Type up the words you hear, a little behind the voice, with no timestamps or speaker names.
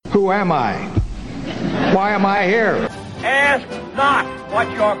Who am I? Why am I here? Ask not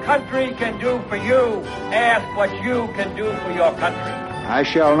what your country can do for you. Ask what you can do for your country. I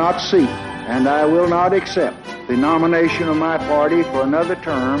shall not seek, and I will not accept the nomination of my party for another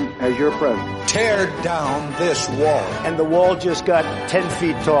term as your president. Tear down this wall. And the wall just got 10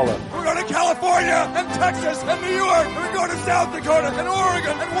 feet taller. We're going to California and Texas and New York. And we're going to South Dakota and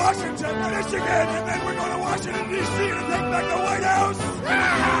Oregon and Washington and Michigan. And then we're going to Washington, D.C. to take back the White House.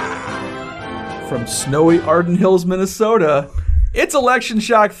 From snowy Arden Hills, Minnesota, it's Election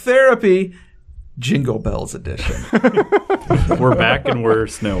Shock Therapy, Jingle Bells edition. We're back and we're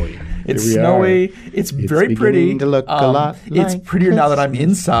snowy. It's snowy. It's very pretty. To look a lot it's like prettier now that I'm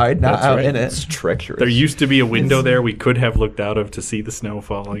inside, not out in it. It's treacherous. There used to be a window there we could have looked out of to see the snow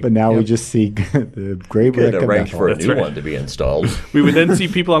falling. But now we just see the gray brick. Could arrange for a That's new right. one to be installed. We would then see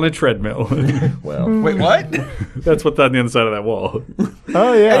people on a treadmill. Well, Wait, what? That's what's on the other side of that wall.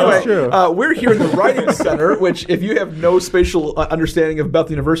 Oh, yeah, Anyway, that's true. We're here in the Writing Center, which, if you have no spatial understanding of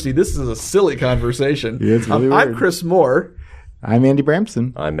Bethel University, this is a silly conversation. Yeah, it's really I'm weird. Chris Moore, I'm Andy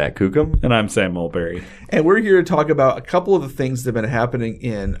Bramson. I'm Matt Kukum. And I'm Sam Mulberry. and we're here to talk about a couple of the things that have been happening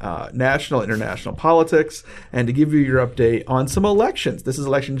in national, international politics, and to give you your update on some elections. This is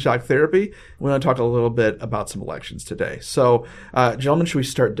Election Shock Therapy. We want to talk a little bit about some elections today. So, gentlemen, should we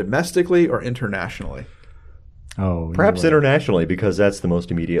start domestically or internationally? Oh, Perhaps no way. internationally, because that's the most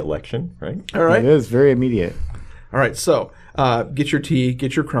immediate election, right? All right. It is very immediate. All right. So, get your tea,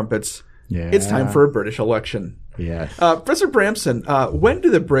 get your crumpets. Yeah. It's time for a British election. Yes. Professor Bramson, when do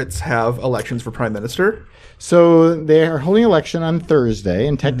the Brits have elections for Prime Minister? So they are holding election on Thursday,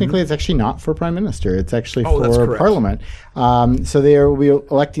 and technically it's actually not for Prime Minister. It's actually that's for correct. Parliament. So they will be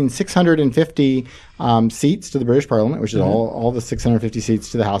electing 650 seats to the British Parliament, which is all the 650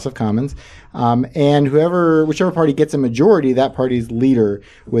 seats to the House of Commons. And whichever party gets a majority, that party's leader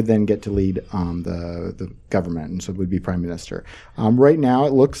would then get to lead the government, and so it would be Prime Minister. Right now,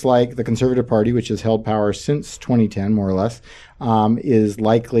 it looks like the Conservative Party, which has held power since 2010, more or less, is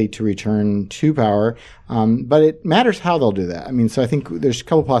likely to return to power. But it matters how they'll do that. I mean, so I think there's a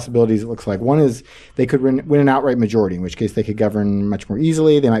couple possibilities, it looks like. One is they could win an outright majority, in which case they could govern much more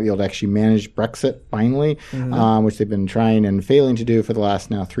easily. They might be able to actually manage Brexit finally, which they've been trying and failing to do for the last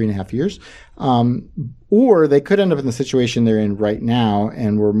now 3.5 years. Or they could end up in the situation they're in right now,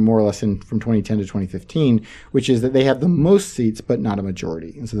 and we're more or less in from 2010 to 2015, which is that they have the most seats but not a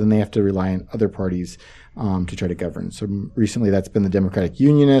majority. And so then they have to rely on other parties to try to govern. So recently that's been the Democratic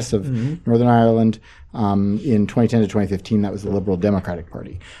Unionists of Northern Ireland. In 2010 to 2015, that was the Liberal Democratic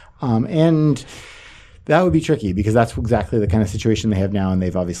Party. And that would be tricky because that's exactly the kind of situation they have now, and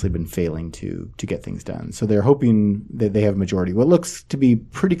they've obviously been failing to get things done. So they're hoping that they have a majority. What looks to be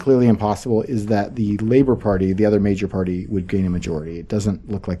pretty clearly impossible is that the Labour Party, the other major party, would gain a majority. It doesn't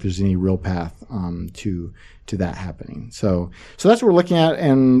look like there's any real path to that happening. So that's what we're looking at,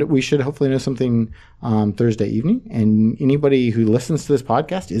 and we should hopefully know something Thursday evening. And anybody who listens to this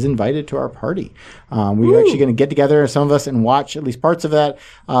podcast is invited to our party. We're actually going to get together, some of us, and watch at least parts of that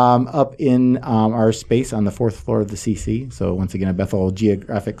up in our space on the 4th floor of the CC. So once again, a Bethel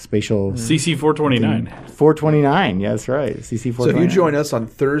Geographic Spatial CC 429. 429. Yeah, that's right. CC 429. So if you join us on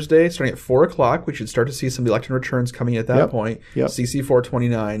Thursday, starting at 4 o'clock, we should start to see some election returns coming at that point. Yep. CC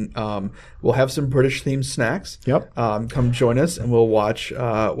 429. We'll have some British-themed snacks. Yep. Come join us, and we'll watch.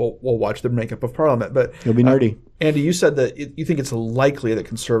 We'll watch the makeup of Parliament. But It'll be nerdy. Andy, you said that you think it's likely that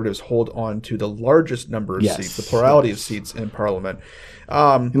Conservatives hold on to the largest number of Yes. seats, the plurality of seats in Parliament.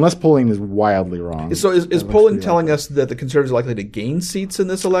 Unless polling is wildly wrong. So is polling telling us that the Conservatives are likely to gain seats in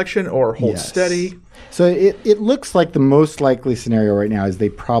this election or hold Yes. steady? So it looks like the most likely scenario right now is they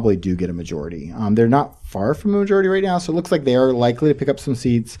probably do get a majority. They're not far from a majority right now, so it looks like they are likely to pick up some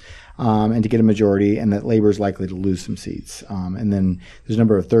seats and to get a majority, and that Labor is likely to lose some seats. And then there's a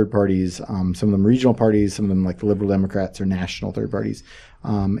number of third parties, some of them regional parties, some of them like the Liberal Democrats are national third parties,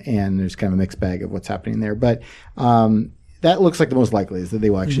 and there's kind of a mixed bag of what's happening there. But that looks like the most likely is that they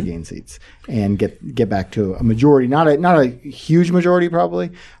will actually gain seats and get back to a majority, not a huge majority probably,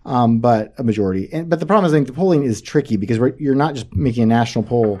 but a majority. But the problem is, I think the polling is tricky because you're not just making a national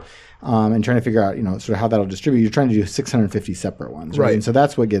poll and trying to figure out, sort of how that'll distribute. You're trying to do 650 separate ones, right? And so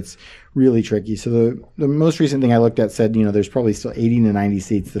that's what gets really tricky. So the most recent thing I looked at said, there's probably still 80 to 90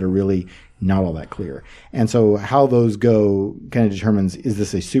 seats that are really not all that clear. And so how those go kind of determines, is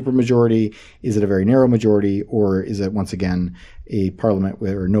this a supermajority? Is it a very narrow majority? Or is it, once again, a parliament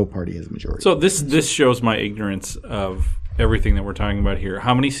where no party has a majority? So this shows my ignorance of everything that we're talking about here,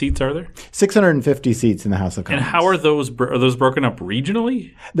 how many seats are there? 650 seats in the House of Commons. And how are those broken up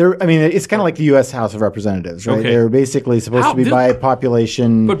regionally? It's kind of like the U.S. House of Representatives, right? Okay. They're basically supposed to be by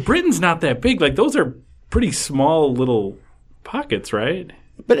population. But Britain's not that big. Like, those are pretty small little pockets, right?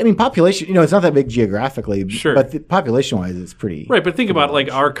 But I mean, population, it's not that big geographically. Sure. But population-wise, it's pretty. Right, but think about it,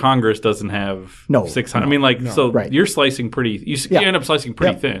 like, our Congress doesn't have 600. I mean, like, you're slicing pretty, you end up slicing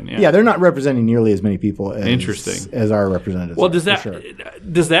pretty thin. Yeah, they're not representing nearly as many people as our representatives. Well, does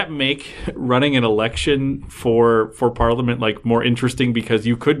that make running an election for Parliament, like, more interesting because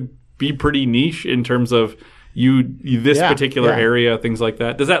you could be pretty niche in terms of this particular area, things like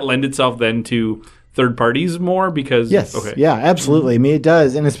that? Does that lend itself then to third parties more because yeah, absolutely. I mean, it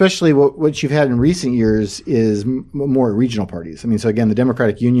does, and especially what you've had in recent years is more regional parties. I mean, so again, the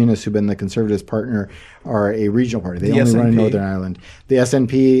Democratic Unionists, who've been the Conservatives' partner, are a regional party. They only run in Northern Ireland. The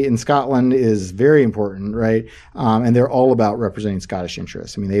SNP in Scotland is very important, right? And they're all about representing Scottish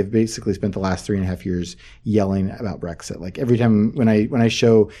interests. I mean, they've basically spent the last 3.5 years yelling about Brexit. Like every time when I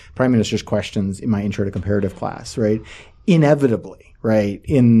show prime ministers questions in my intro to comparative class, right? Inevitably, right,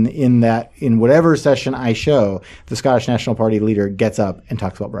 in whatever session I show, the Scottish National Party leader gets up and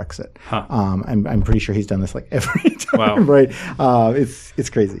talks about Brexit. I'm pretty sure he's done this like every time, right? It's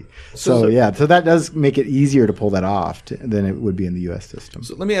crazy. So that does make it easier to pull that off than it would be in the U.S. system.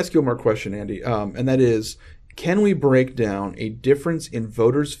 So let me ask you one more question, Andy, and that is, can we break down a difference in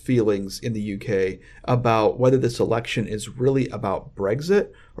voters' feelings in the UK about whether this election is really about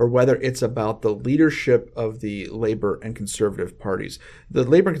Brexit or whether it's about the leadership of the Labour and Conservative parties? The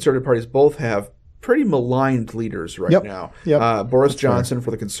Labour and Conservative parties both have pretty maligned leaders right now. Boris Johnson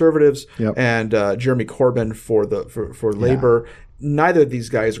for the Conservatives and Jeremy Corbyn for Labour. Neither of these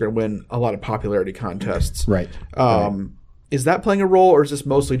guys are going to win a lot of popularity contests. Right. Is that playing a role, or is this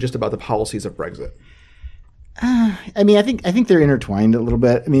mostly just about the policies of Brexit? I mean, I think they're intertwined a little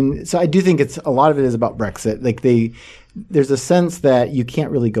bit. I mean, so I do think a lot of it is about Brexit. Like there's a sense that you can't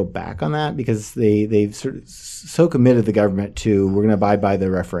really go back on that because they've sort of so committed the government to we're going to abide by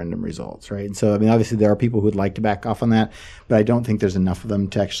the referendum results, right? And so, I mean, obviously there are people who would like to back off on that, but I don't think there's enough of them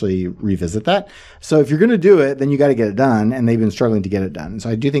to actually revisit that. So if you're going to do it, then you got to get it done, and they've been struggling to get it done. So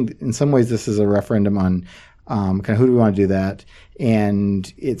I do think in some ways this is a referendum on kind of who do we want to do that,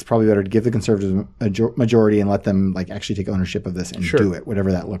 and it's probably better to give the Conservatives a majority and let them like actually take ownership of this and do it, whatever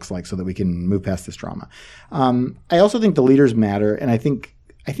that looks like, so that we can move past this drama. I also think the leaders matter, and I think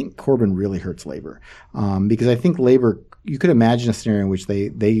Corbyn really hurts Labour because I think Labour, you could imagine a scenario in which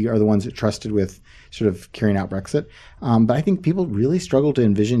they are the ones that trusted with sort of carrying out Brexit. But I think people really struggle to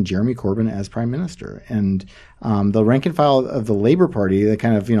envision Jeremy Corbyn as prime minister. And the rank and file of the Labour Party, the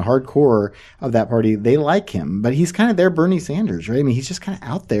kind of hardcore of that party, they like him. But he's kind of their Bernie Sanders, right? I mean, he's just kind of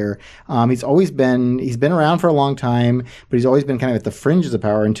out there. He's been around for a long time, but he's always been kind of at the fringes of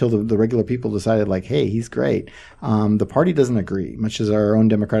power until the regular people decided like, hey, he's great. The party doesn't agree, much as our own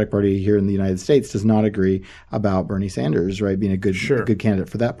Democratic Party here in the United States does not agree about Bernie Sanders, right, being a good candidate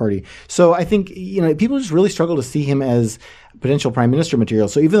for that party. So I think people just really struggle to see him as potential prime minister material.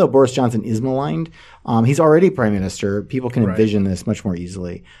 So even though Boris Johnson is maligned, he's already prime minister. People can envision this much more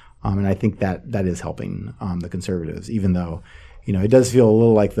easily, and I think that is helping the Conservatives. Even though it does feel a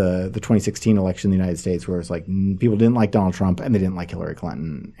little like the 2016 election in the United States, where it's like people didn't like Donald Trump and they didn't like Hillary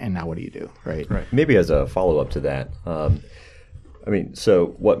Clinton, and now what do you do, right? Maybe as a follow up to that. I mean,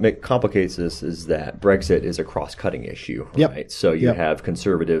 so what complicates this is that Brexit is a cross-cutting issue, right? So you have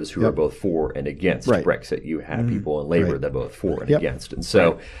conservatives who are both for and against Brexit. You have people in Labour that are both for and against. And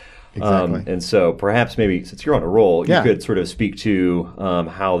so, and so perhaps maybe since you're on a roll, you could sort of speak to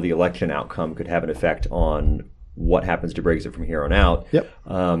how the election outcome could have an effect on what happens to Brexit from here on out,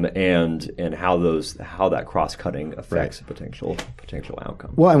 and how that cross-cutting affects a potential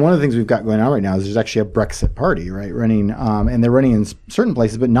outcome. Well, and one of the things we've got going on right now is there's actually a Brexit party, right, running, and they're running in certain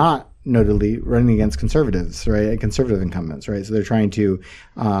places, but not notably running against conservatives, right, conservative incumbents, right. So they're trying to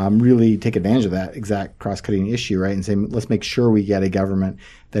really take advantage of that exact cross-cutting issue, right, and say let's make sure we get a government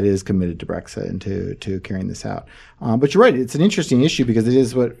that is committed to Brexit and to carrying this out. But you're right; it's an interesting issue because it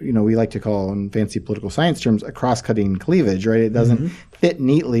is what we like to call, in fancy political science terms, a cross-cutting cleavage, right? It doesn't fit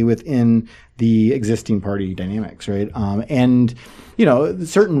neatly within the existing party dynamics, right? And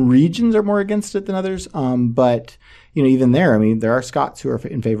certain regions are more against it than others, but even there, I mean, there are Scots who are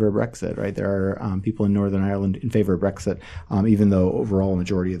in favor of Brexit, right? There are people in Northern Ireland in favor of Brexit, even though overall a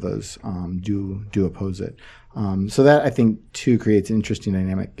majority of those do oppose it. So that, I think, too, creates an interesting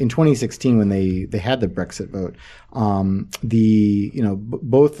dynamic. In 2016, when they had the Brexit vote,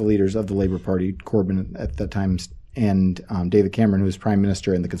 both the leaders of the Labour Party, Corbyn at that time and David Cameron, who was Prime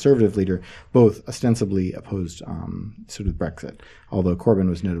Minister and the Conservative leader, both ostensibly opposed sort of Brexit, although Corbyn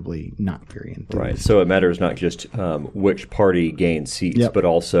was notably not very enthused. Right. So it matters not just which party gains seats, but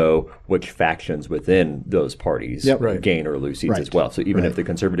also which factions within those parties gain or lose seats as well. So even if the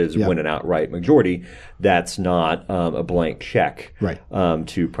Conservatives win an outright majority, that's not a blank check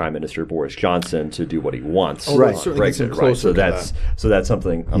to Prime Minister Boris Johnson to do what he wants. Oh, right. Brexit, right. So that's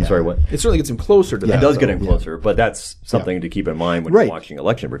something. I'm sorry. What? It certainly gets him closer to that. It does get him closer, but that's something to keep in mind when you're watching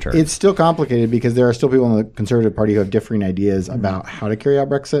election returns. It's still complicated because there are still people in the Conservative Party who have differing ideas about how to carry out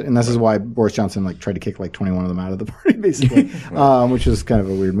Brexit, and this is why Boris Johnson tried to kick 21 of them out of the party, basically, which was kind of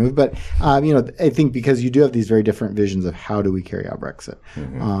a weird move. But I think because you do have these very different visions of how do we carry out Brexit,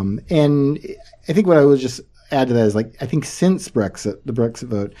 and I think what I would just add to that is I think since Brexit, the Brexit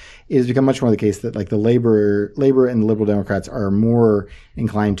vote, it has become much more the case that the Labor and the Liberal Democrats are more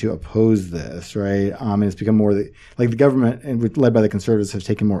inclined to oppose this, right? And it's become more the government and led by the Conservatives have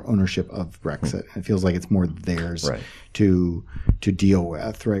taken more ownership of Brexit. It feels like it's more theirs to deal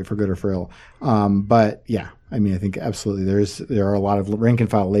with, right, for good or for ill. But yeah, I think absolutely there are a lot of rank and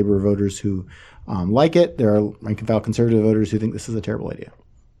file Labor voters who like it. There are rank and file Conservative voters who think this is a terrible idea.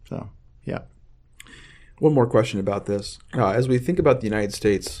 So yeah. One more question about this. As we think about the United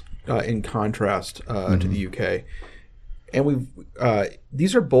States in contrast to the UK, and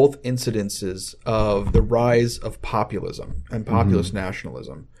these are both incidences of the rise of populism and populist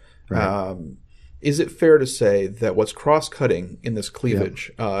nationalism. Right. Is it fair to say that what's cross-cutting in this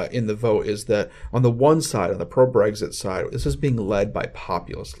cleavage in the vote is that on the one side, on the pro-Brexit side, this is being led by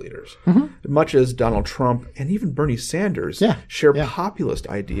populist leaders, much as Donald Trump and even Bernie Sanders share populist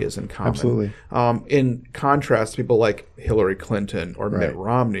ideas in common. Absolutely. In contrast to people like Hillary Clinton or Mitt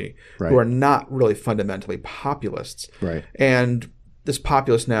Romney, who are not really fundamentally populists. Right. And this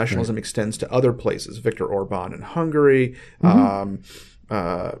populist nationalism extends to other places, Viktor Orban in Hungary,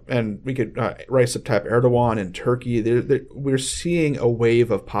 and we could Recep Tayyip Erdogan in Turkey. We're seeing a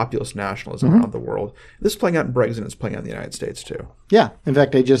wave of populist nationalism around the world. This is playing out in Brexit. It's playing out in the United States too. Yeah. In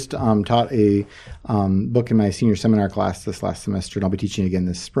fact, I just taught a book in my senior seminar class this last semester, and I'll be teaching again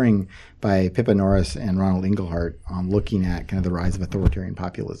this spring, by Pippa Norris and Ronald Inglehart on looking at kind of the rise of authoritarian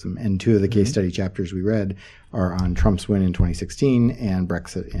populism. And two of the case study chapters we read are on Trump's win in 2016 and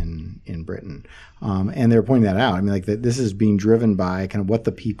Brexit in Britain. And they're pointing that out. That this is being driven by kind of what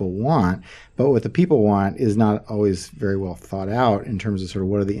the people want, but what the people want is not always very well thought out in terms of sort of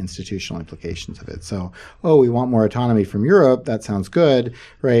what are the institutional implications of it. So, we want more autonomy from Europe. That sounds good,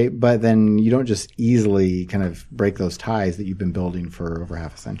 right? But then you don't just easily kind of break those ties that you've been building for over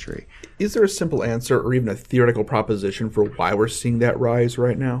half a century. Is there a simple answer or even a theoretical proposition for why we're seeing that rise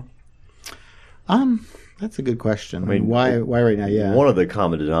right now? That's a good question. Why right now? Yeah. One of the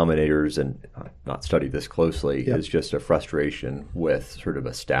common denominators, and I've not studied this closely, is just a frustration with sort of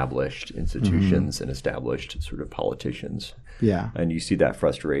established institutions and established sort of politicians. Yeah. And you see that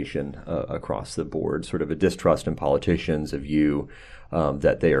frustration across the board, sort of a distrust in politicians, a view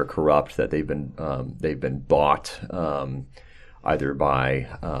that they are corrupt, that they've been bought either by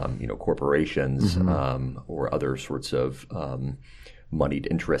corporations or other sorts of moneyed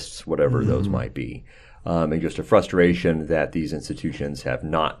interests, whatever those might be. And just a frustration that these institutions have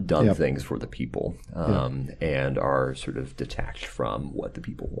not done things for the people and are sort of detached from what the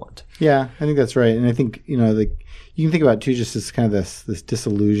people want. Yeah, I think that's right. And I think, you can think about too, just this kind of this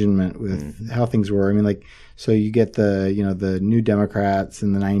disillusionment with how things were. So you get the New Democrats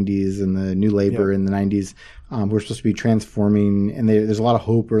in the 90s and the New Labor in the 90s who are supposed to be transforming, and there's a lot of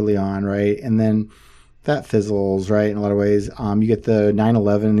hope early on, right? And then that fizzles, right, in a lot of ways. You get the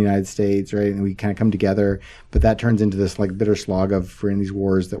 9/11 in the United States, right, and we kind of come together, but that turns into this bitter slog of we're in these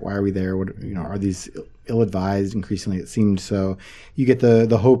wars. That why are we there? What are these ill-advised? Increasingly, it seemed so. You get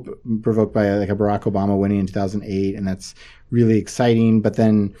the hope provoked by a Barack Obama winning in 2008, and that's really exciting. But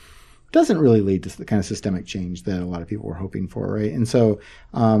then doesn't really lead to the kind of systemic change that a lot of people were hoping for, right? And so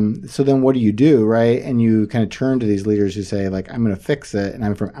then what do you do, right? And you kind of turn to these leaders who say, I'm going to fix it, and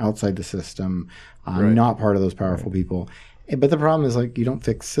I'm from outside the system. I'm not part of those powerful people. But the problem is, you don't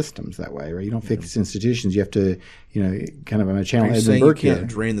fix systems that way, right? You don't fix institutions. You have to, kind of, I'm a channel Edmund Burke. You can't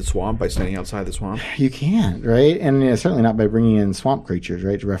drain the swamp by standing outside the swamp? You can't, right? And certainly not by bringing in swamp creatures,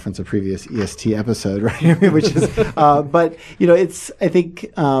 right? To reference a previous EST episode, right? Which is, but I think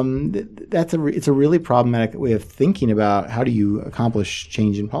it's a really problematic way of thinking about how do you accomplish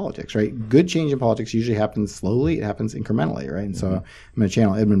change in politics, right? Good change in politics usually happens slowly. It happens incrementally, right? And so I'm going to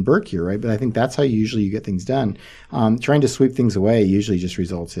channel Edmund Burke here, right? But I think that's how you get things done. Trying to sweep things away usually just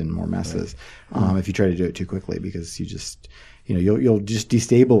results in more messes if you try to do it too quickly, because you just you'll just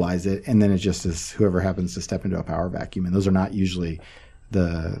destabilize it, and then it just is whoever happens to step into a power vacuum, and those are not usually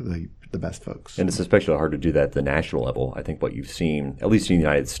the best folks. And it's especially hard to do that at the national level. I think what you've seen, at least in the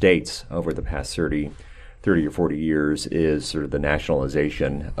United States, over the past 30 or 40 years, is sort of the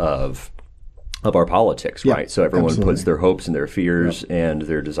nationalization of our politics, right? So everyone puts their hopes and their fears and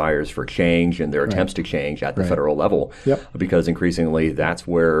their desires for change and their attempts to change at the federal level, because increasingly that's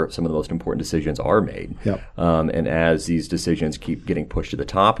where some of the most important decisions are made. And as these decisions keep getting pushed to the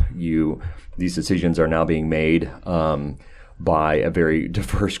top, these decisions are now being made by a very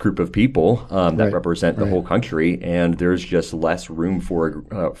diverse group of people that represent the whole country, and there's just less room for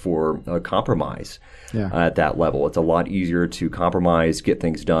compromise at that level. It's a lot easier to compromise, get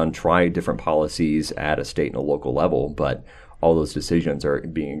things done, try different policies at a state and a local level, but all those decisions are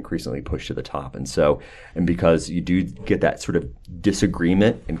being increasingly pushed to the top. And because you do get that sort of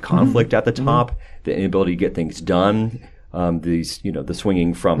disagreement and conflict at the top, the inability to get things done, the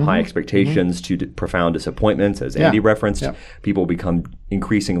swinging from high expectations to profound disappointments, as Andy referenced, people become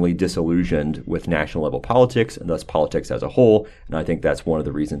increasingly disillusioned with national level politics and thus politics as a whole. And I think that's one of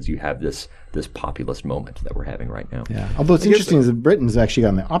the reasons you have this populist moment that we're having right now. Yeah. Although it's interesting is that Britain's actually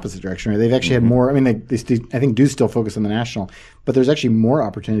gone the opposite direction. Right? They've actually had more. I mean, they I think do still focus on the national, but there's actually more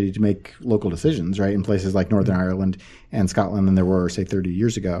opportunity to make local decisions, right, in places like Northern Ireland and Scotland than there were, say, 30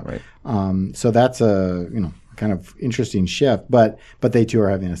 years ago. Right. So that's a kind of interesting shift, but they too are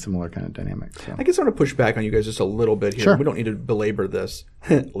having a similar kind of dynamic. So. I guess I want to push back on you guys just a little bit here. Sure. We don't need to belabor this,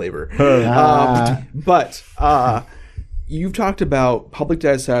 but you've talked about public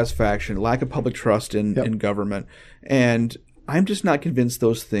dissatisfaction, lack of public trust in government, and I'm just not convinced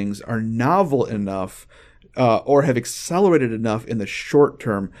those things are novel enough or have accelerated enough in the short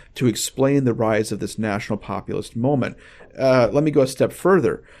term to explain the rise of this national populist moment. Let me go a step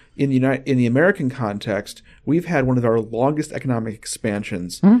further. In the American context, we've had one of our longest economic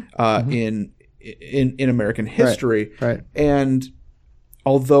expansions in American history. Right. And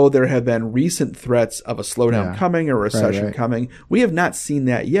although there have been recent threats of a slowdown coming or a recession coming, we have not seen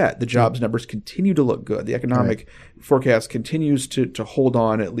that yet. The jobs numbers continue to look good. The economic forecast continues to hold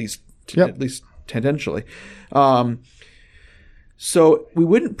on at least tendentially. So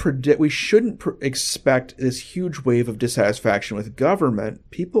we shouldn't expect this huge wave of dissatisfaction with government.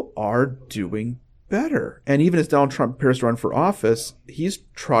 People are doing better. And even as Donald Trump prepares to run for office, he's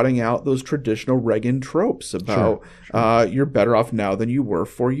trotting out those traditional Reagan tropes about you're better off now than you were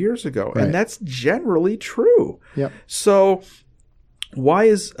 4 years ago. Right. And that's generally true. Yep. So why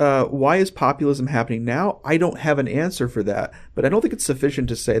is populism happening now? I don't have an answer for that, but I don't think it's sufficient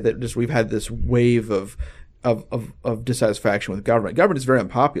to say that just we've had this wave of dissatisfaction with government. Government is very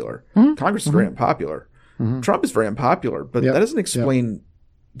unpopular. Congress is very unpopular. Trump is very unpopular, but that doesn't explain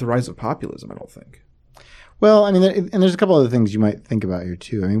the rise of populism, I don't think. Well, I mean, and there's a couple other things you might think about here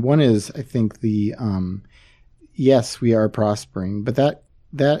too. I mean, one is I think yes, we are prospering, but that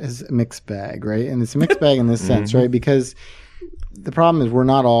is a mixed bag, right? And it's a mixed bag in this sense, right? Because the problem is we're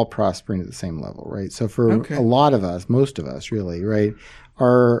not all prospering at the same level, right? So for a lot of us, most of us really, right,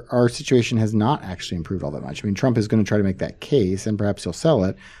 our situation has not actually improved all that much. I mean, Trump is going to try to make that case, and perhaps he'll sell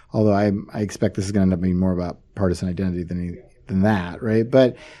it, although I expect this is going to end up being more about partisan identity than that, right?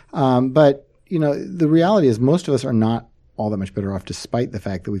 But the reality is most of us are not all that much better off, despite the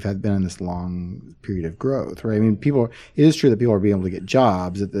fact that we've been in this long period of growth, right? I mean, it is true that people are being able to get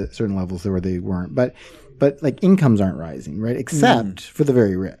jobs at the certain levels where they weren't, but like incomes aren't rising, right? Except for the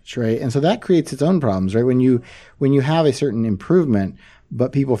very rich, right? And so that creates its own problems, right? When you have a certain improvement,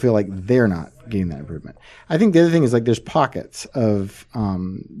 but people feel like they're not getting that improvement. I think the other thing is like there's pockets of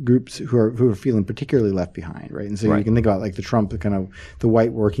groups who are feeling particularly left behind, right? And so you can think about like the Trump, kind of the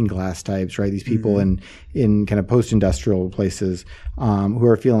white working class types, right? These people in kind of post-industrial places who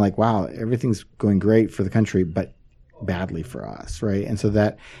are feeling like, wow, everything's going great for the country, but badly for us, right? And so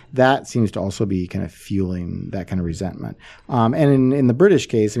that seems to also be kind of fueling that kind of resentment. And in the British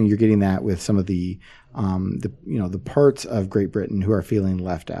case, I mean, you're getting that with some of the parts of Great Britain who are feeling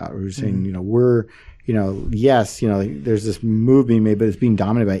left out, who are saying, there's this move being made, but it's being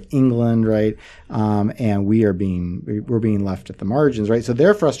dominated by England, right? And we're being left at the margins, right? So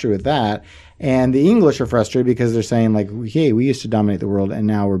they're frustrated with that. And the English are frustrated because they're saying like, hey, we used to dominate the world and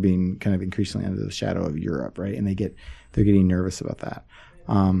now we're being kind of increasingly under the shadow of Europe, right? And they're getting nervous about that.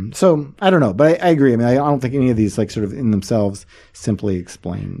 So I don't know, but I agree. I mean, I don't think any of these like sort of in themselves simply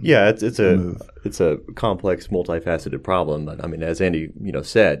explain. Yeah, it's a complex, multifaceted problem. But I mean, as Andy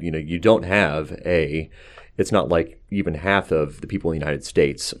said, you don't have a it's not like even half of the people in the United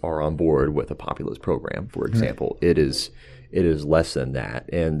States are on board with a populist program, for example. Right. It is less than that.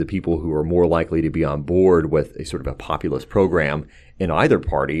 And the people who are more likely to be on board with a sort of a populist program in either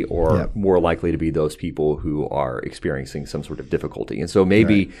party are more likely to be those people who are experiencing some sort of difficulty. And so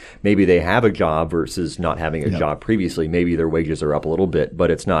maybe they have a job versus not having a job previously. Maybe their wages are up a little bit, but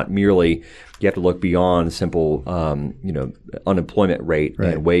it's not merely you have to look beyond simple unemployment rate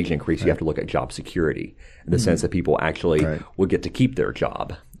and wage increase. You have to look at job security in the sense that people actually will get to keep their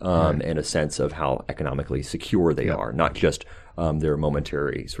job and a sense of how economically secure they are, not just their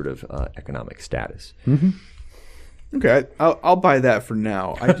momentary sort of economic status. Mm-hmm. Okay, I'll buy that for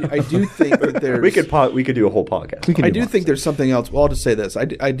now. I do think that there's we could do a whole podcast. I do think there's something else. Well, I'll just say this.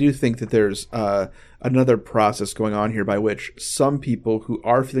 I do think that there's another process going on here by which some people who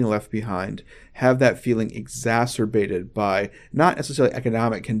are feeling left behind have that feeling exacerbated by not necessarily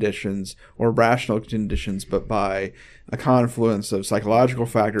economic conditions or rational conditions, but by a confluence of psychological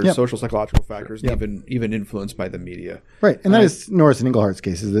factors, social psychological factors, and even influenced by the media. Right, and that is Norris and Englehart's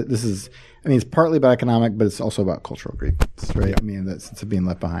case. This is, I mean, it's partly about economic, but it's also about cultural grievance, right? I mean, that sense of being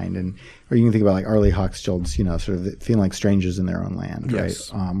left behind, or you can think about like Arlie Hochschild's, sort of feeling like strangers in their own land, right?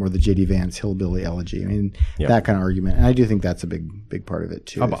 Or the J.D. Vance hillbilly elegy. I mean, that kind of argument, and I do think that's a big part of it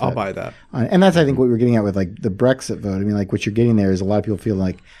too. I'll buy that, and that's I think what we're getting at with like the Brexit vote. I mean, like what you're getting there is a lot of people feel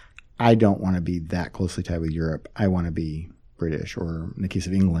like, I don't want to be that closely tied with Europe. I want to be British, or in the case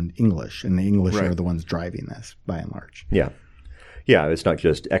of England, English, and the English are the ones driving this by and large. Yeah, it's not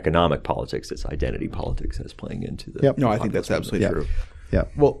just economic politics; it's identity politics that's playing into the. No, I think that's absolutely true. Yeah.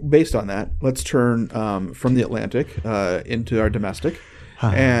 Well, based on that, let's turn from the Atlantic into our domestic,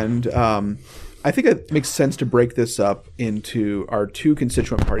 and I think it makes sense to break this up into our two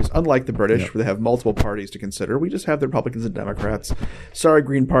constituent parties. Unlike the British, where they have multiple parties to consider, we just have the Republicans and Democrats. Sorry,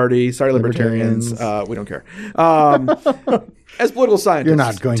 Green Party. Sorry, Libertarians. We don't care. As political scientists, you're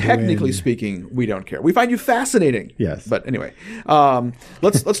not going technically speaking, we don't care. We find you fascinating. Yes. But anyway,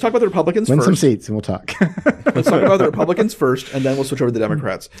 let's talk about the Republicans first. Win some seats and we'll talk. Let's talk about the Republicans first, and then we'll switch over to the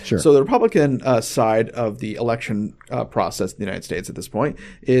Democrats. Sure. So the Republican side of the election process in the United States at this point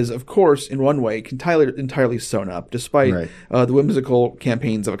is, of course, in one way, entirely sewn up. Despite the whimsical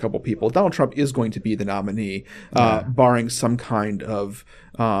campaigns of a couple people, Donald Trump is going to be the nominee, barring some kind of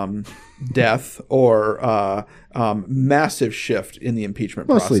death or massive shift in the impeachment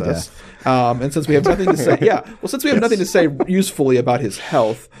Mostly process. And since we have nothing to say, nothing to say usefully about his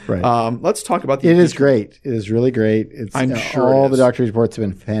health, let's talk about the impeachment. It is great. It is really great. I'm sure all the doctor reports have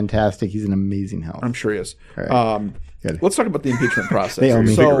been fantastic. He's in amazing health. I'm sure he is. Right. Let's talk about the impeachment process. They owe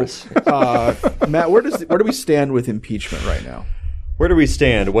me. Matt, where do we stand with impeachment right now? Where do we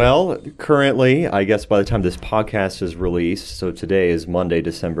stand? Well, currently, I guess by the time this podcast is released, so today is Monday,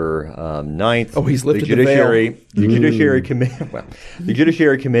 December 9th. Oh, he's lifted the veil. The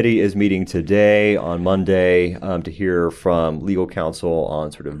Judiciary Committee is meeting today on Monday to hear from legal counsel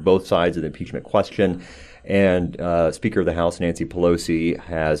on sort of both sides of the impeachment question. And Speaker of the House, Nancy Pelosi,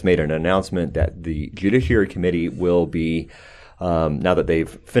 has made an announcement that the Judiciary Committee will be now that they've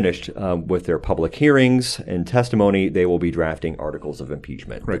finished with their public hearings and testimony, they will be drafting articles of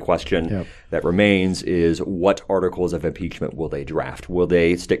impeachment. The question that remains is, what articles of impeachment will they draft? Will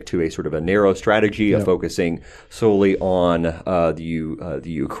they stick to a sort of a narrow strategy of focusing solely on the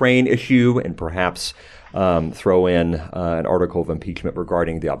Ukraine issue and perhaps throw in an article of impeachment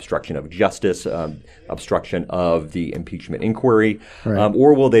regarding the obstruction of justice, obstruction of the impeachment inquiry,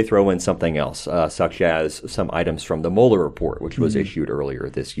 or will they throw in something else, such as some items from the Mueller report, which was issued earlier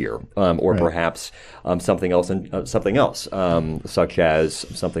this year, or perhaps something else, such as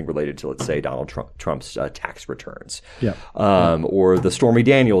something related to, let's say, Donald Trump's tax returns, or the Stormy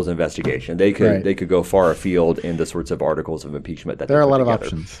Daniels investigation. They could go far afield in the sorts of articles of impeachment that there are a lot together.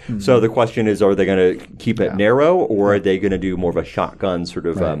 of options. So the question is, are they going to keep it narrow, or are they going to do more of a shotgun sort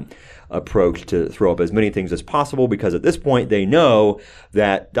of approach to throw up as many things as possible? Because at this point, they know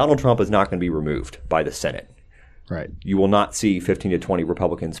that Donald Trump is not going to be removed by the Senate. Right. You will not see 15 to 20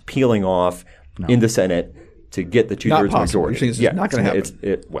 Republicans peeling off in the Senate to get the two-thirds majority. You're saying it's not going to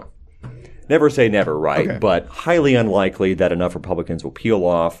happen. Never say never, right? But highly unlikely that enough Republicans will peel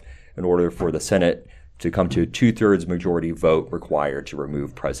off in order for the Senate to come to a two-thirds majority vote required to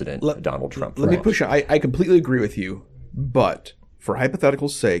remove President Donald Trump. Let me push it. I completely agree with you, but for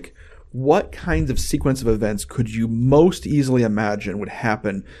hypothetical's sake, what kinds of sequence of events could you most easily imagine would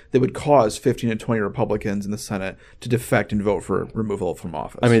happen that would cause 15 to 20 Republicans in the Senate to defect and vote for removal from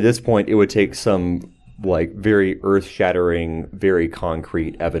office? I mean, at this point, it would take some very earth-shattering, very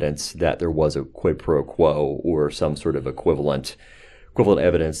concrete evidence that there was a quid pro quo or some sort of equivalent equivalent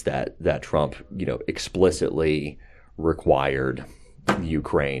evidence that Trump, explicitly required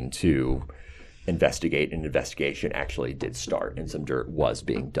Ukraine to investigate. An investigation actually did start, and some dirt was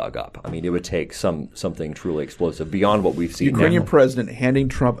being dug up. I mean, it would take something truly explosive beyond what we've seen. Ukrainian president handing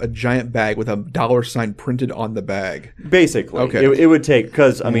Trump a giant bag with a $ printed on the bag. Basically, okay. It would take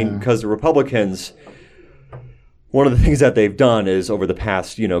because the Republicans. One of the things that they've done is over the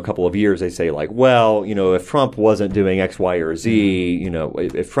past, couple of years, they say like, well, if Trump wasn't doing X, Y, or Z,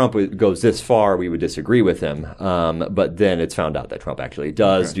 if Trump goes this far, we would disagree with him. But then it's found out that Trump actually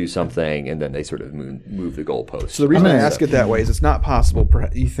does do something, and then they sort of move the goalposts. So the reason I ask it that way is it's not possible,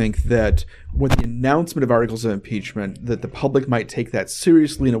 you think, that with the announcement of articles of impeachment, that the public might take that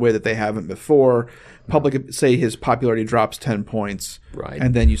seriously in a way that they haven't before. Public, say his popularity drops 10 points, right,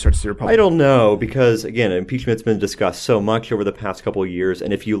 and then you start to see Republicans. I don't know, because again, impeachment's been discussed so much over the past couple of years,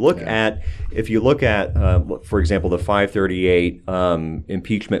 and if you look at, for example, the 538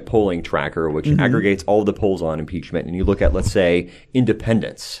 impeachment polling tracker, which aggregates all of the polls on impeachment, and you look at, let's say,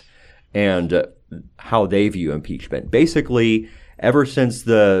 independents and how they view impeachment, basically, ever since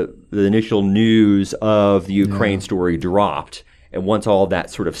the initial news of the Ukraine story dropped, and once all that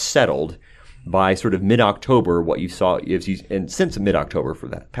sort of settled. By sort of mid-October, what you saw is, and since mid-October for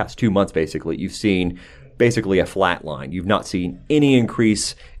that past 2 months, basically, you've seen basically a flat line. You've not seen any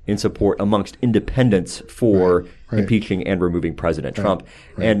increase in support amongst independents for impeaching and removing President Trump.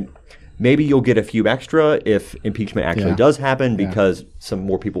 And maybe you'll get a few extra if impeachment actually does happen, because some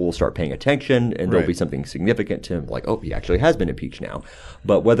more people will start paying attention, and there'll be something significant to him, like, oh, he actually has been impeached now.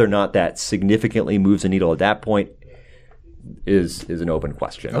 But whether or not that significantly moves the needle at that point is an open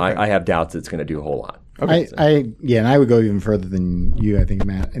question. Okay. I have doubts it's going to do a whole lot. Okay. And I would go even further than you, I think,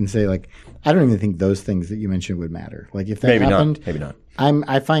 Matt, and say, like, I don't even think those things that you mentioned would matter. Like, if that happened, maybe not.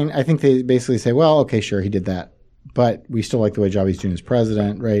 I think they basically say, well, okay, sure, he did that, but we still like the way job he's doing as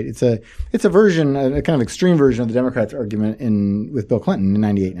president, right? It's a version, a kind of extreme version of the Democrats' argument with Bill Clinton in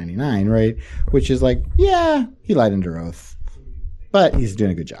 98, 99, right? Which is like, yeah, he lied under oath. But he's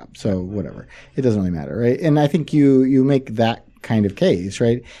doing a good job, so whatever. It doesn't really matter, right? And I think you make that kind of case,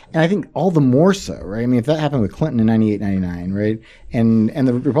 right? And I think all the more so, right? I mean, if that happened with Clinton in 98, 99, right? And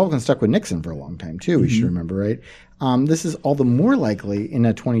the Republicans stuck with Nixon for a long time, too, we should remember, right? This is all the more likely in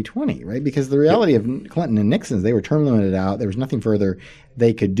a 2020, right? Because the reality of Clinton and Nixon, they were term limited out. There was nothing further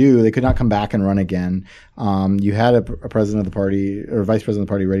they could do. They could not come back and run again. You had a president of the party or vice president of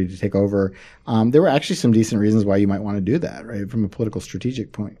the party ready to take over. There were actually some decent reasons why you might want to do that, right? From a political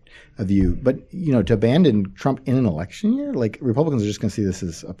strategic point of view. But, to abandon Trump in an election year, like, Republicans are just going to see this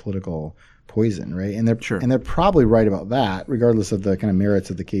as a political poison, right? And they're probably right about that, regardless of the kind of merits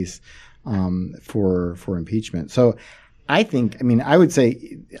of the case for impeachment. So I would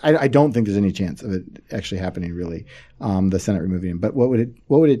say I don't think there's any chance of it actually happening, really, the Senate removing him. But what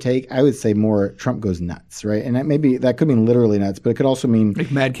would it take? I would say more Trump goes nuts, right? And that could mean literally nuts, but it could also mean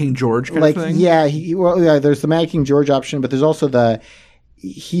like Mad King George kind of thing. Yeah, there's the Mad King George option, but there's also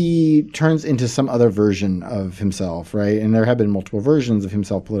he turns into some other version of himself, right? And there have been multiple versions of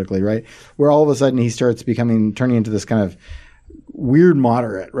himself politically, right? Where all of a sudden he starts turning into this kind of weird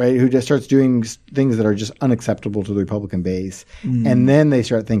moderate, right? Who just starts doing things that are just unacceptable to the Republican base. And then they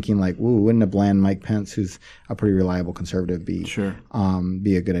start thinking like, ooh, wouldn't a bland Mike Pence, who's a pretty reliable conservative, be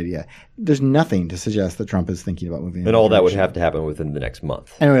a good idea? There's nothing to suggest that Trump is thinking about moving. And all that would have to happen within the next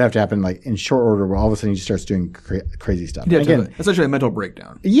month. And it would have to happen like in short order, where all of a sudden he just starts doing crazy stuff. Yeah, again, essentially a mental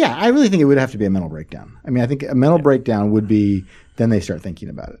breakdown. Yeah, I really think it would have to be a mental breakdown. I mean, I think a mental breakdown would be, then they start thinking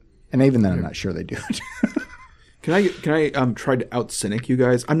about it. And even then, I'm not sure they do it. Can I try to out-cynic you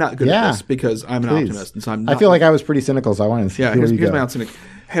guys? I'm not good at this because I'm an optimist, and so I'm not. I feel like I was pretty cynical, so I wanted to see here's my out-cynic.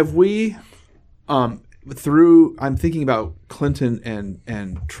 Have we, I'm thinking about Clinton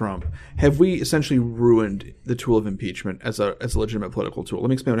and Trump, have we essentially ruined the tool of impeachment as a legitimate political tool? Let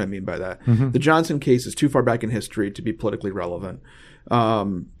me explain what I mean by that. The Johnson case is too far back in history to be politically relevant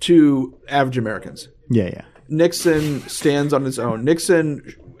to average Americans. Yeah. Nixon stands on its own.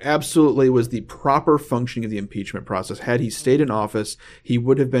 Nixon absolutely was the proper functioning of the impeachment process. Had he stayed in office, he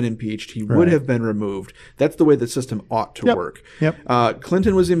would have been impeached. He would have been removed. That's the way the system ought to work.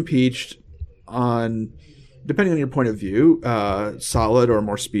 Clinton was impeached on, depending on your point of view, solid or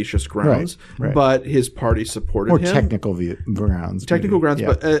more specious grounds. But his party supported him. More technical grounds. Technical grounds,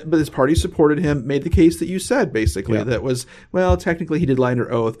 but his party supported him, made the case that you said, basically, that was, well, technically he did lie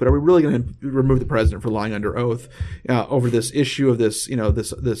under oath, but are we really going to remove the president for lying under oath over this issue of this,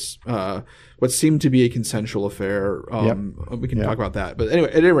 what seemed to be a consensual affair. We can talk about that. But anyway,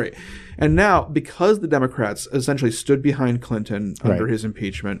 at any rate, and now because the Democrats essentially stood behind Clinton under his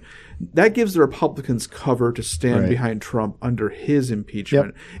impeachment, that gives the Republicans cover to stand behind Trump under his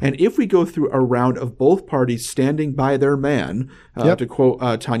impeachment. And if we go through a round of both parties standing by their man, to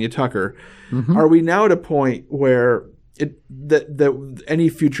quote Tanya Tucker, are we now at a point where that any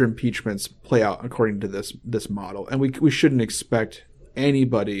future impeachments play out according to this model, and we shouldn't expect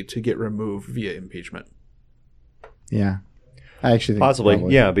anybody to get removed via impeachment? Yeah, I actually think possibly,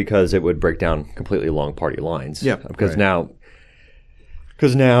 because it would break down completely along party lines. Yeah, because now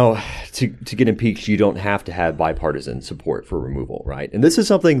to get impeached, you don't have to have bipartisan support for removal, right? And this is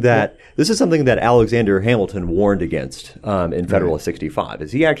something that Alexander Hamilton warned against in Federalist 65,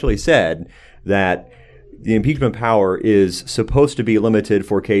 is he actually said that the impeachment power is supposed to be limited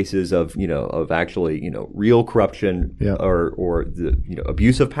for cases of actually real corruption or the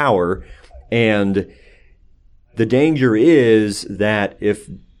abuse of power, and the danger is that if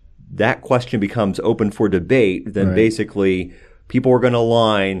that question becomes open for debate, then basically people are going to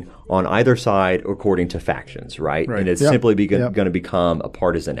align on either side according to factions, right? And it's simply going to become a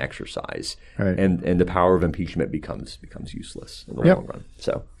partisan exercise, and the power of impeachment becomes useless in the long run.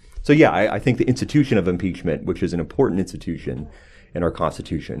 So I think the institution of impeachment, which is an important institution in our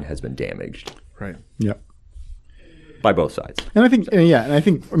Constitution, has been damaged. Right. Yep. By both sides. And I think,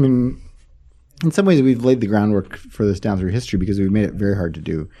 I mean, in some ways we've laid the groundwork for this down through history because we've made it very hard to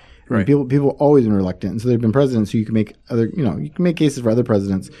do. Right. I mean, people have always been reluctant. And so there have been presidents who you can make cases for other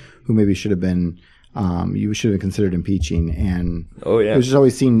presidents who maybe should have been you should have considered impeaching, and it was just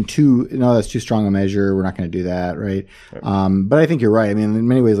always seen that's too strong a measure. We're not going to do that, right? But I think you're right. I mean, in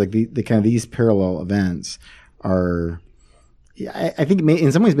many ways, like the kind of these parallel events are. I think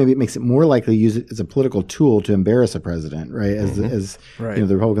in some ways maybe it makes it more likely to use it as a political tool to embarrass a president, right? As the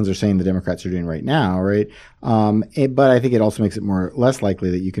Republicans are saying the Democrats are doing right now, right? But I think it also makes it less likely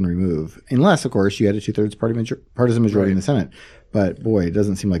that you can remove, unless of course you had a 2/3 partisan majority in the Senate. But boy, it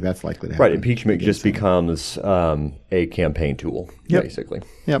doesn't seem like that's likely to happen. Right, impeachment just becomes a campaign tool, basically.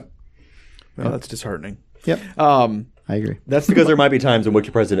 Yep. Well, that's disheartening. Yep. I agree. That's because there might be times in which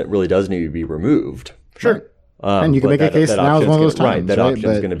a president really does need to be removed. Sure. And you can make a case now is one of those times. Right, that option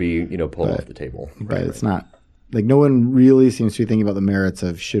is going to be pulled off the table. But it's not. Like no one really seems to be thinking about the merits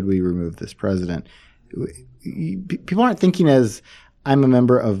of should we remove this president. People aren't thinking as I'm a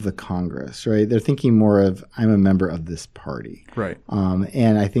member of the Congress, right? They're thinking more of I'm a member of this party. Right.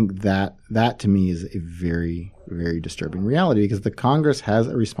 And I think that to me is a very, very disturbing reality because the Congress has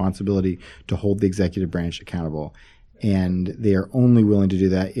a responsibility to hold the executive branch accountable. And they are only willing to do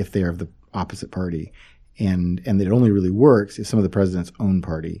that if they are of the opposite party. And it only really works if some of the president's own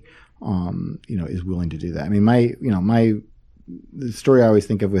party, is willing to do that. I mean, the story I always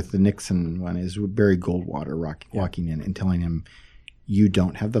think of with the Nixon one is Barry Goldwater walking in and telling him, "You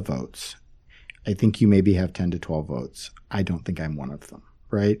don't have the votes. I think you maybe have 10 to 12 votes. I don't think I'm one of them."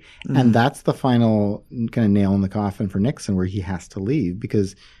 Right? Mm-hmm. And that's the final kind of nail in the coffin for Nixon, where he has to leave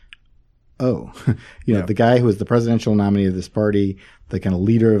because, the guy who was the presidential nominee of this party, the kind of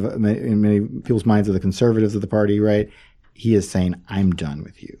leader of in many people's minds of the conservatives of the party, right? He is saying, "I'm done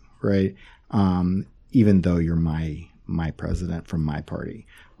with you," right? Even though you're my president from my party,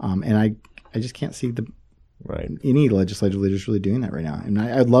 and I just can't see any legislative leaders really doing that right now. And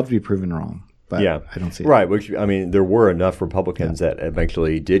I'd love to be proven wrong, but I don't see it. Right, which there were enough Republicans that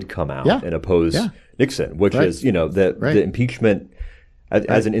eventually did come out and oppose Nixon, which is the impeachment.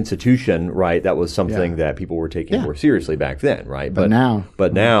 As an institution, right, that was something that people were taking more seriously back then, right? But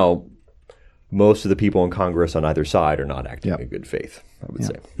now, most of the people in Congress on either side are not acting in good faith, I would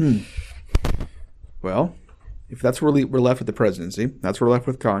say. Well, if that's where we're left with the presidency, that's where we're left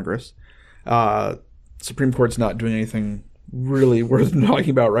with Congress. Supreme Court's not doing anything really worth talking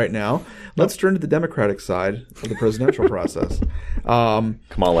about right now. Let's turn to the Democratic side of the presidential process.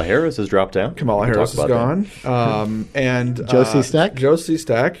 Kamala Harris has dropped out. Kamala Harris is gone. And Josie Stack. Josie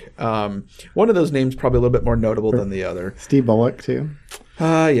Stack. One of those names probably a little bit more notable than the other. Steve Bullock, too.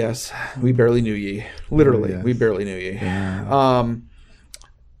 Yes. We barely knew ye. Literally, we barely knew ye. Yeah.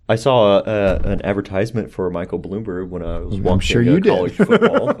 I saw an advertisement for Michael Bloomberg when I was watching college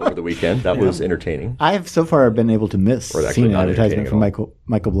football over the weekend. That was entertaining. I have so far been able to miss seeing an advertisement from Michael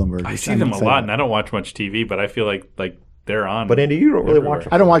Bloomberg. I see them a lot, and I don't watch much TV, but I feel like they're on. But Andy, you don't really watch.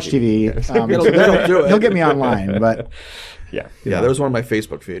 I don't watch TV. He'll get me online, but that was one of my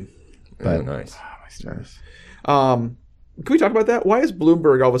Facebook feed. But nice. My stars. Can we talk about that? Why is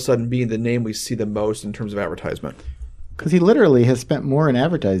Bloomberg all of a sudden being the name we see the most in terms of advertisement? Because he literally has spent more in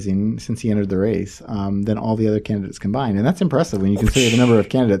advertising since he entered the race than all the other candidates combined. And that's impressive when you consider the number of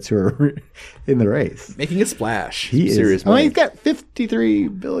candidates who are in the race. Making a splash. He Serious is. Well, money. he's got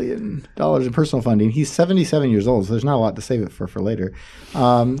 $53 billion in personal funding. He's 77 years old, so there's not a lot to save it for later.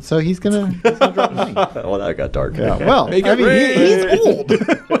 So he's going to drop money. Well, that got dark. Yeah, well, he's old.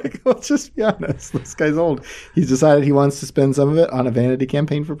 Like, let's just be honest. This guy's old. He's decided he wants to spend some of it on a vanity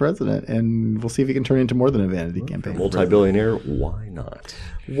campaign for president, and we'll see if he can turn into more than a vanity campaign. Multi-billionaire, why not?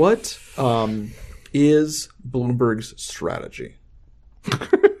 What is Bloomberg's strategy?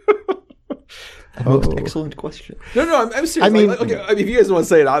 Excellent question. No, I'm serious. I mean, if you guys want to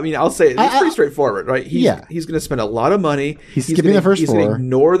say it, I'll say it. It's pretty straightforward, right? He's going to spend a lot of money. He's skipping the first four. He's going to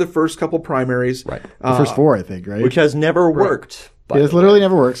ignore the first couple primaries. Right. The first four, I think, right? Which has never worked. It has literally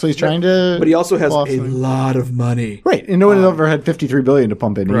never worked. So he's trying to. But he also has a lot of money. Right. And no one ever had $53 billion to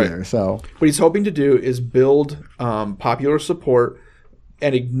pump in either. So what he's hoping to do is build popular support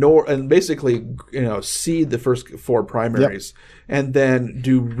and ignore and basically seed the first four primaries and then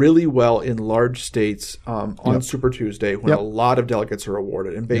do really well in large states on Super Tuesday when a lot of delegates are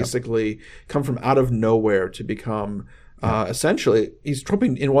awarded and basically come from out of nowhere to become essentially he's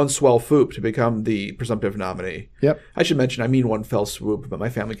trumping in one swell swoop to become the presumptive nominee. I should mention I mean one fell swoop, but my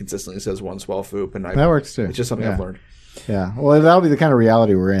family consistently says one swell swoop, and that works too. It's just something I've learned. Yeah, well, that'll be the kind of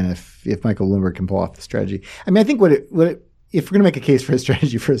reality we're in if Michael Bloomberg can pull off the strategy. I mean, I think if we're going to make a case for his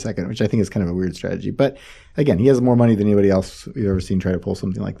strategy for a second, which I think is kind of a weird strategy, but again, he has more money than anybody else we've ever seen try to pull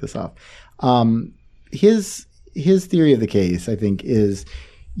something like this off. His theory of the case, I think, is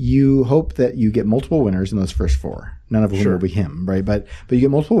you hope that you get multiple winners in those first four. None of whom will be him, right? But you get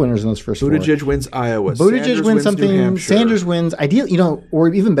multiple winners in those first four. Buttigieg wins Iowa. Buttigieg wins something. Sanders wins.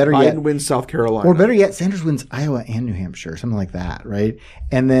 or even better yet, Biden wins South Carolina. Or better yet, Sanders wins Iowa and New Hampshire, something like that, right?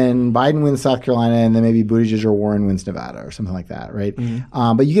 And then Biden wins South Carolina, and then maybe Buttigieg or Warren wins Nevada or something like that, right?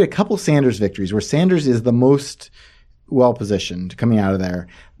 Mm-hmm. But you get a couple Sanders victories where Sanders is the most well-positioned coming out of there,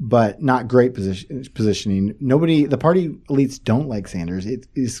 but not great positioning. The party elites don't like Sanders. It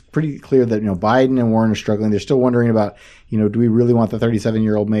is pretty clear that, Biden and Warren are struggling. They're still wondering about, do we really want the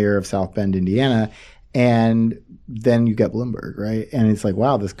 37-year-old mayor of South Bend, Indiana? And then you get Bloomberg, right? And it's like,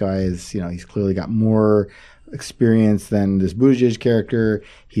 wow, this guy is, he's clearly got more experience than this Buttigieg character.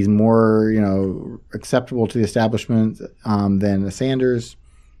 He's more, acceptable to the establishment than Sanders.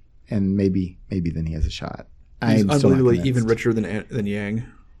 And maybe then he has a shot. He's unbelievably even richer than Yang.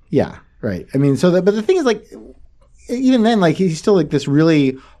 Yeah, right. I mean, but the thing is, like, even then, like, he's still like this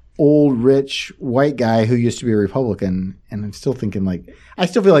really old, rich white guy who used to be a Republican, and I'm still thinking, like, I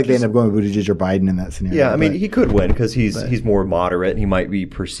still feel like they end up going with Buttigieg or Biden in that scenario. Yeah, I mean, he could win because he's more moderate. He might be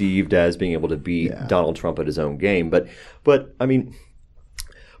perceived as being able to beat Donald Trump at his own game, but I mean,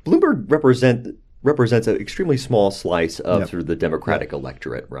 Bloomberg represents an extremely small slice of sort of the Democratic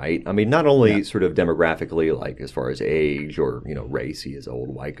electorate, right? I mean, not only sort of demographically, like as far as age or, race, he is an old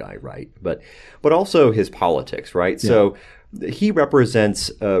white guy, right? But also his politics, right? Yeah. So he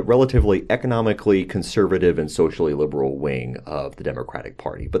represents a relatively economically conservative and socially liberal wing of the Democratic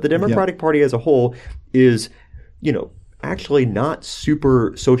Party. But the Democratic Party as a whole is, actually not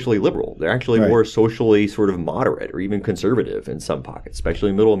super socially liberal. They're actually more socially sort of moderate or even conservative in some pockets, especially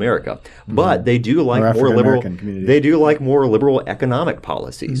in middle America. Mm-hmm. But they do like more liberal. They do like more liberal economic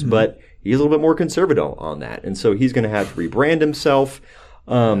policies. Mm-hmm. But he's a little bit more conservative on that, and so he's going to have to rebrand himself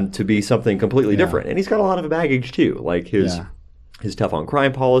to be something completely different. And he's got a lot of baggage too, like his tough on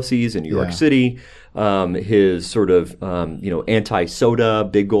crime policies in New York City, his sort of anti-soda,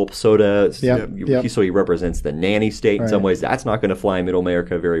 big gulp soda. So he represents the nanny state in some ways. That's not going to fly in Middle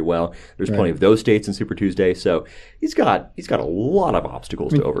America very well. There's plenty of those states in Super Tuesday. So he's got a lot of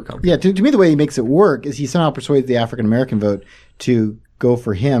obstacles to overcome. Yeah, to me the way he makes it work is he somehow persuades the African American vote to go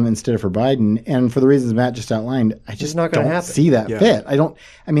for him instead of for Biden. And for the reasons Matt just outlined, I just don't see that fit. I don't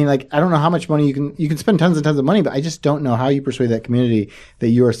know how much money you can spend tons and tons of money, but I just don't know how you persuade that community that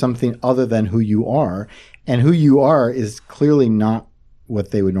you are something other than who you are. And who you are is clearly not what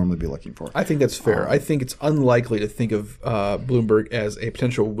they would normally be looking for. I think that's fair. I think it's unlikely to think of Bloomberg as a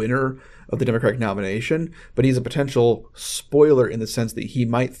potential winner of the Democratic nomination, but he's a potential spoiler in the sense that he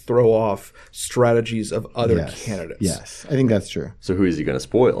might throw off strategies of other candidates. Yes, I think that's true. So who is he going to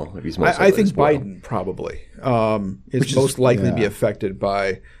spoil? If he's I think Biden probably is most likely to be affected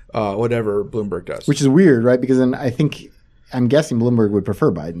by whatever Bloomberg does. Which is weird, right? Because then I'm guessing Bloomberg would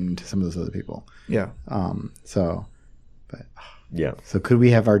prefer Biden to some of those other people. Yeah. So could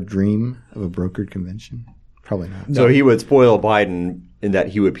we have our dream of a brokered convention? Probably not. No. So he would spoil Biden in that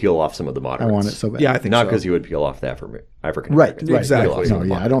he would peel off some of the moderates. I want it so bad. Yeah, I think not because he would peel off the African Americans. Right, exactly.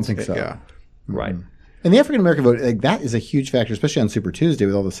 No, I don't think so. Yeah. Right. And the African American vote, like that is a huge factor, especially on Super Tuesday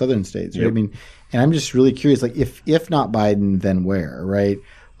with all the southern states, right? Yep. I mean, and I'm just really curious, like if not Biden, then where, right?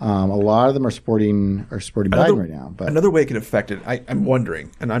 A lot of them are supporting Biden right now. But another way it could affect it, I'm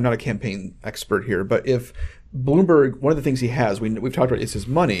wondering, and I'm not a campaign expert here, but if Bloomberg, one of the things he has, we've talked about, is his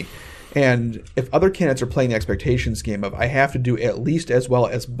money. And if other candidates are playing the expectations game of I have to do at least as well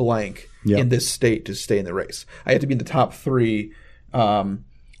as blank in this state to stay in the race, I have to be in the top 3 to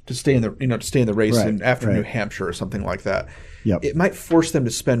stay in the race after New Hampshire or something like that. Yep. It might force them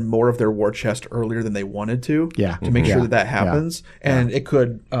to spend more of their war chest earlier than they wanted to make sure that happens, and it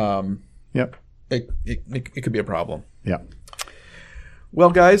could it could be a problem. Yeah.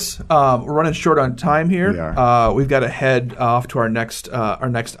 Well, guys, we're running short on time here. We are. We've got to head off to our next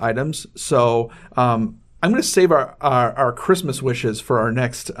items. So I'm going to save our Christmas wishes for our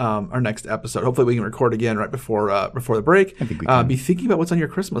next episode. Hopefully, we can record again right before the break. I think we can. Be thinking about what's on your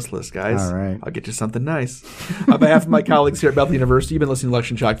Christmas list, guys. All right. I'll get you something nice. On behalf of my colleagues here at Bethel University, you've been listening to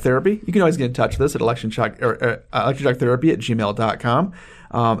Election Shock Therapy. You can always get in touch with us at electionshock therapy@gmail.com.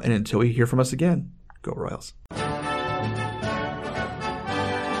 And until we hear from us again, go Royals.